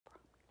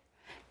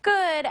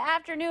Good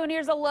afternoon.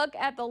 Here's a look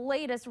at the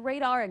latest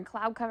radar and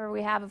cloud cover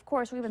we have. Of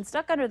course, we've been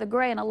stuck under the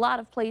gray in a lot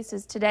of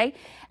places today,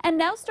 and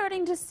now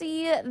starting to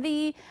see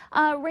the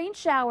rain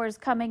showers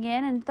coming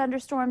in and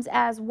thunderstorms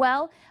as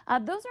well.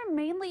 Those are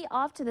mainly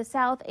off to the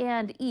south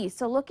and east.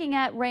 So looking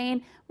at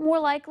rain more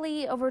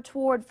likely over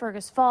toward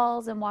Fergus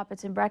Falls and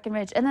Wahpeton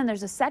Breckenridge. And then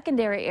there's a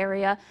secondary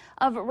area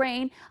of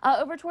rain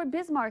over toward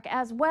Bismarck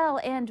as well.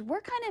 And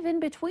we're kind of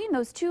in between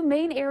those two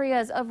main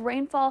areas of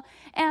rainfall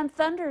and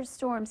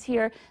thunderstorms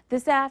here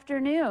this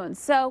afternoon.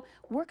 So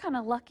we're kind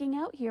of lucking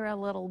out here a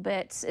little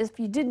bit if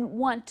you didn't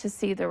want to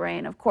see the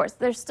rain. Of course,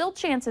 there's still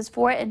chances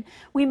for it, and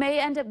we may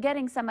end up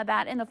getting some of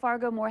that in the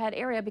Fargo-Moorhead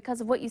area because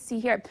of what you see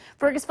here.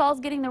 Fergus Falls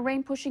getting the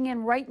rain pushing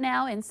in right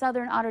now in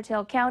southern Otter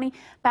Tail County,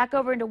 back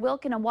over into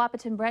Wilkin and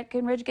Wahpeton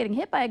Breckenridge getting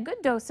hit by a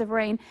good dose of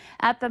rain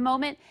at the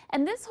moment.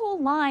 And this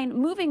whole line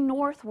moving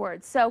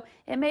northward, so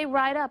it may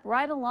ride up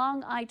right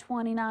along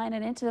I-29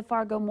 and into the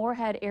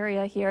Fargo-Moorhead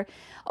area here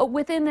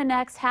within the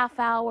next half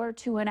hour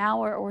to an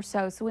hour or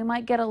so. So we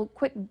might get a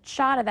quick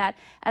shot of that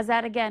as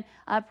that again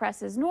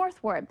presses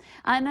northward.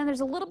 And then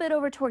there's a little bit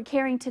over toward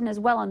Carrington as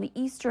well on the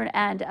eastern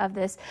end of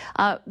this,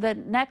 the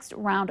next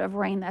round of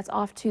rain that's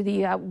off to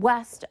the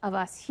west of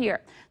us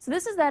here. So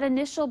this is that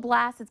initial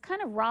blast. It's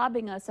kind of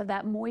robbing us of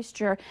that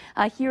moisture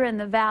here in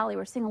the valley.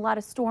 We're seeing a lot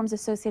of storms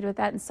associated with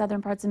that in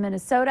southern parts of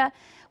Minnesota.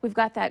 We've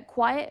got that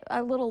quiet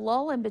little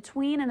lull in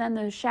between, and then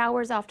the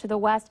showers off to the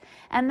west.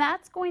 And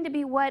that's going to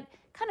be what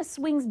kind of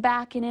swings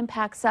back and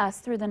impacts us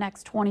through the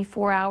next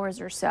 24 hours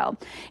or so.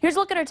 Here's a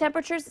look at our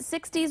temperatures.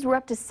 60s, we're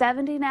up to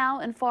 70 now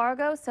in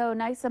Fargo, so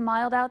nice and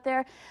mild out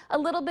there. A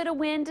little bit of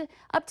wind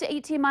up to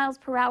 18 miles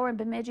per hour in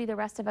Bemidji, the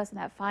rest of us in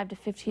that 5 to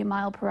 15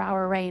 mile per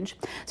hour range.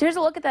 So here's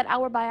a look at that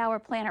hour by hour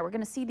planner. We're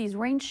going to see these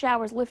rain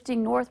showers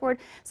lifting northward.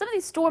 Some of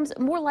these storms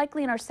more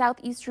likely in our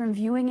southeastern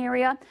viewing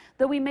area,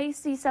 though we may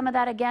see some of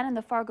that again in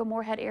the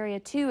Fargo-Moorhead area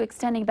too,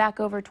 extending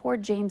back over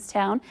toward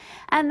Jamestown.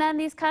 And then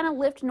these kind of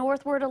lift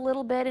northward a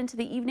little bit into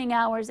the evening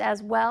hours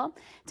as well.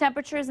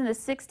 Temperatures in the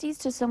 60s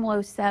to some low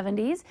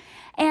 70s,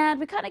 and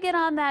we kind of get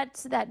on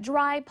that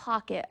dry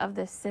pocket of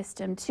this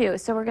system too.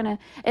 So we're going to,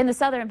 in the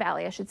southern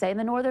valley I should say, in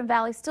the northern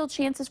valley, still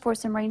chances for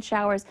some rain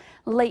showers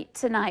late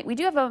tonight. We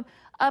do have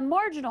a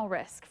marginal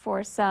risk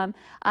for some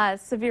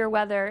severe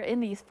weather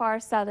in the far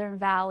southern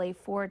valley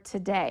for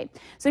today.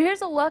 So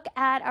here's a look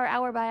at our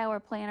hour by hour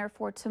planner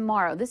for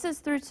tomorrow. This is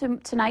through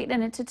tonight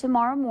and into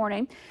tomorrow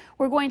morning.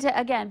 We're going to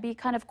again be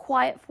kind of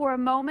quiet for a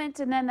moment,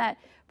 and then that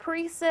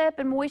precip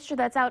and moisture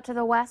that's out to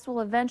the west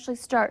will eventually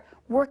start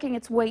working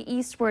its way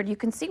eastward. You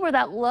can see where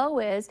that low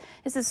is.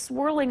 This is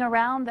swirling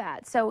around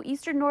that. So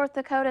eastern North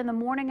Dakota in the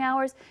morning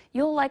hours,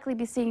 you'll likely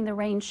be seeing the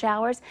rain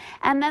showers.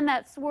 And then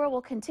that swirl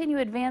will continue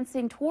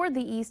advancing toward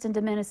the east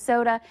into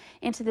Minnesota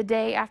into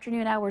the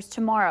afternoon hours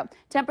tomorrow.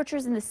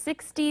 Temperatures in the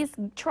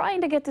 60s, trying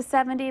to get to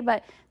 70,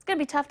 but it's going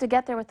to be tough to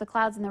get there with the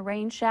clouds and the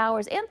rain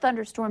showers and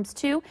thunderstorms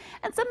too.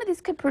 And some of these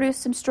could produce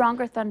some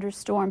stronger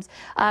thunderstorms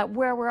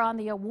where we're on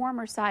the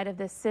warmer side of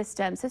this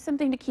system. So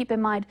something to keep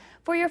in mind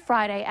for your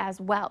Friday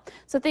as well.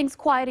 So things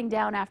quieting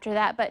down after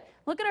that. But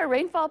look at our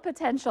rainfall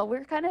potential.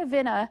 We're kind of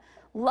in a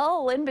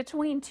lull in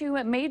between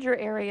two major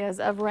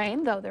areas of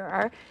rain, though there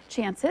are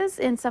chances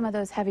in some of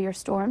those heavier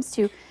storms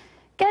to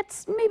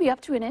get maybe up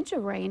to an inch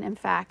of rain, in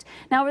fact.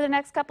 Now, over the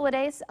next couple of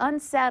days,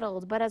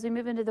 unsettled, but as we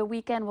move into the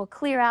weekend, we'll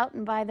clear out,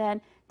 and by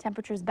then,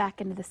 temperatures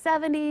back into the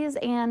 70s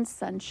and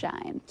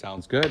sunshine.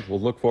 Sounds good. We'll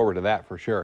look forward to that for sure.